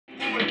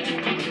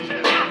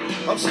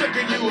Yo,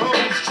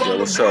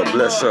 what's up?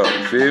 Bless up.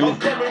 You feel me?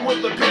 You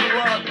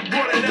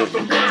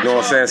know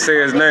what I'm saying?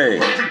 Say his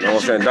name. You know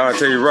what I'm saying?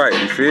 Dante Wright.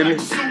 You feel me?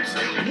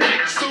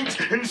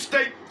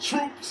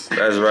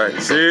 That's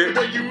right. See it?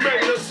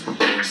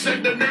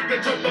 Send a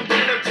nigga to the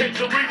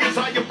penitentiary is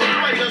how you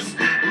played us.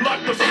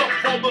 Locked us up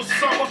for the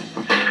summer.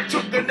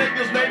 Took the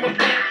nigga's name and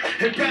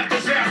passed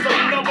his ass a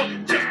number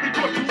just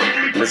because you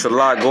really. There's a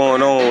lot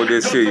going on with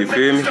this shit, you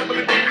feel me?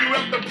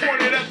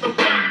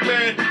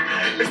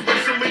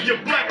 Especially your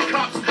black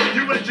cops.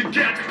 You let your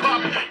cats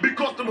pop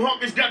because them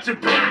honkies got you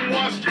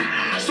brainwashed.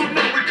 So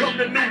now we come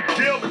to New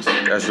Dealers.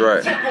 That's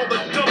right.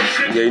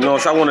 Yeah, you know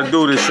what I want to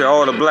do this shit,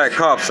 all the black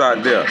cops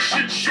out there.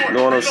 You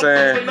know what I'm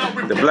saying?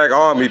 The black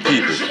army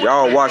people.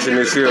 Y'all watching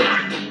this here.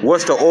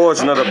 What's the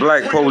origin of the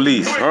black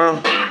police,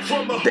 huh?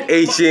 The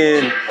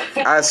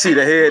HNIC,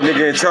 the head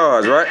nigga in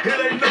charge, right?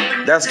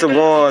 That's the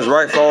ones,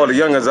 right, for all the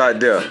youngers out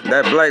there.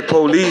 That black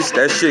police,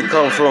 that shit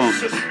come from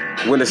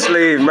when the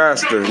slave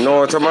masters, you know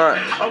what I'm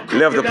talking about,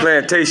 left the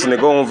plantation to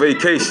go on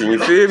vacation, you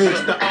feel me?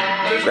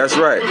 That's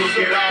right.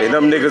 And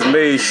them niggas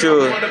made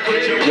sure,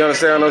 you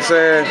understand what I'm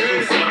saying?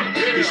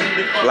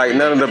 Like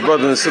none of the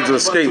brothers and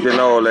sisters escaped and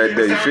all that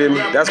day, you feel me?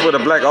 That's where the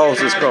black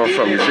officers come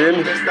from, you feel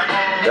me?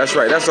 That's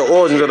right. That's the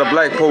origins of the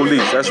black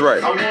police, that's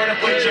right.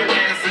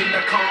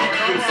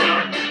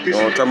 You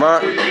know what I'm talking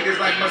about?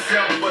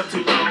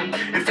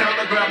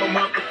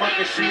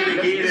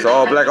 It's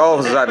all black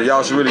officers out there.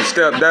 Y'all should really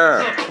step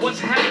down.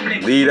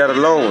 Leave that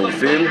alone, you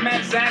feel me?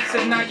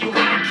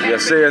 Yeah,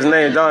 say his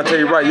name,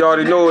 Dante Wright. You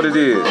already know what it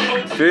is.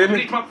 Feel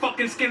me?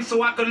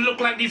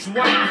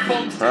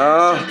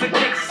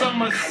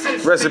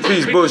 Rest in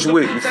peace,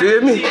 Bushwick. You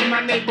feel me?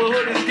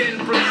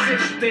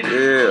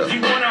 Yeah.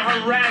 You wanna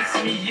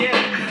harass me,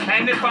 yeah.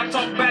 And if I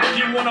talk back,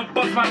 you wanna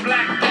bust my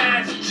black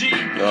ass, G.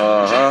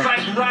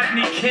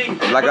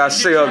 Like I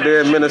say up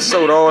there in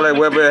Minnesota, all that,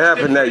 wherever it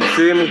happened at, you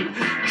feel me?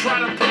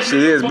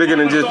 Shit is bigger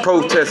than just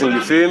protesting,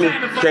 you feel me?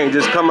 Can't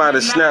just come out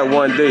and snap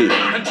one day.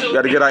 You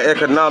gotta get our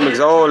economics,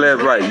 all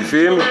that right, you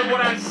feel me?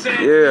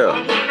 Yeah.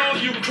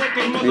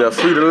 Yeah,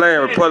 free the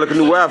land, Republic of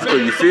New Africa,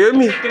 you feel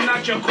me?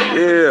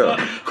 Yeah.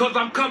 Cause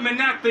I'm coming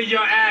after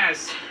your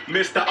ass.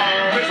 Mr.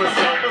 Officer,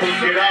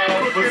 get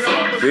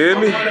officer. Feel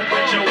me?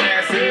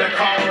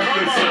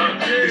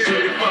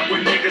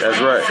 That's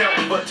right.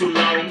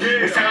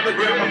 It's time to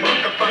grab a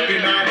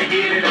motherfucking eye and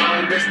get it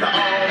on. Mr.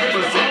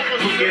 Officer,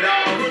 get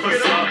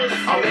officer.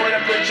 I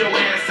wanna put your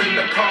ass in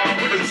the car,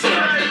 officer.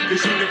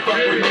 Cause you can fuck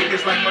with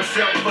niggas like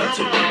myself for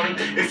too long.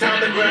 It's time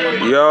to grab a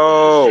motherfucking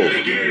eye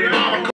and get it on.